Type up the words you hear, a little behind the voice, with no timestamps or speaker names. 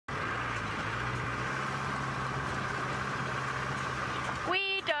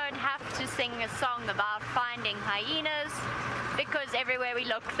sing a song about finding hyenas, because everywhere we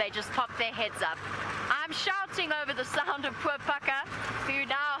look, they just pop their heads up. I'm shouting over the sound of poor Paka, who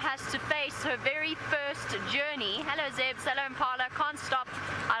now has to face her very first journey. Hello Zebs, hello Impala, can't stop,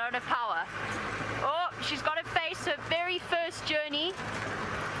 I don't have power. Oh, she's got to face her very first journey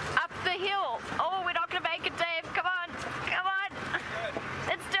up the hill. Oh, we're not going to make it, Dave, come on, come on.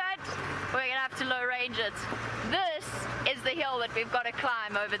 Let's do it. We're going to have to low range it. This is the hill that we've got to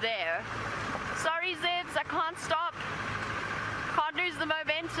climb over there. Sorry Zebs, I can't stop. Can't lose the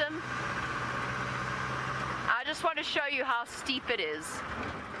momentum. I just want to show you how steep it is.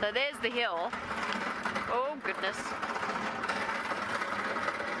 So there's the hill. Oh goodness.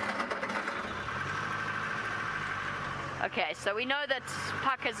 Okay, so we know that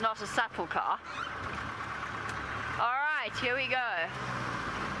Paka's not a supple car. Alright, here we go.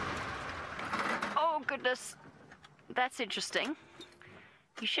 Oh goodness. That's interesting.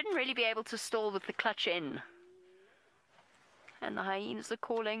 You shouldn't really be able to stall with the clutch in. And the hyenas are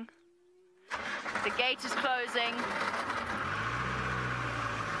calling. The gate is closing.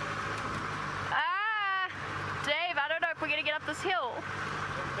 Ah! Dave, I don't know if we're going to get up this hill.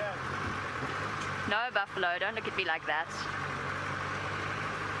 Okay. No, Buffalo, don't look at me like that.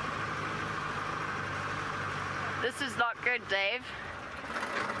 This is not good, Dave.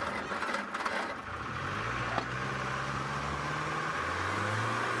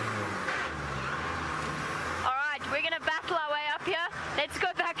 We're going to battle our way up here. Let's go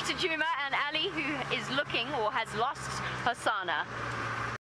back to Djuma and Ali, who is looking or has lost her Sana.